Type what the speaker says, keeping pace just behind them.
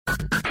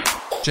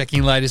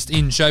Checking latest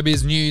in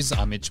showbiz news,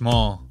 I'm Mitch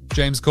Moore.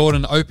 James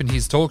Corden opened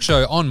his talk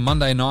show on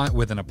Monday night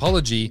with an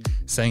apology,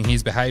 saying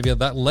his behaviour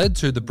that led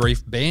to the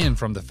brief ban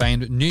from the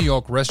famed New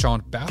York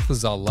restaurant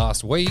Balthazar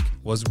last week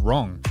was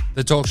wrong.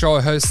 The talk show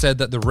host said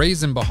that the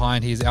reason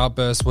behind his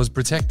outburst was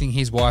protecting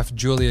his wife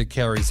Julia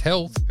Carey's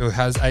health, who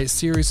has a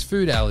serious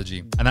food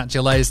allergy. And that's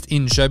your latest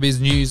in showbiz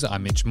news,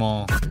 I'm Mitch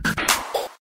Moore.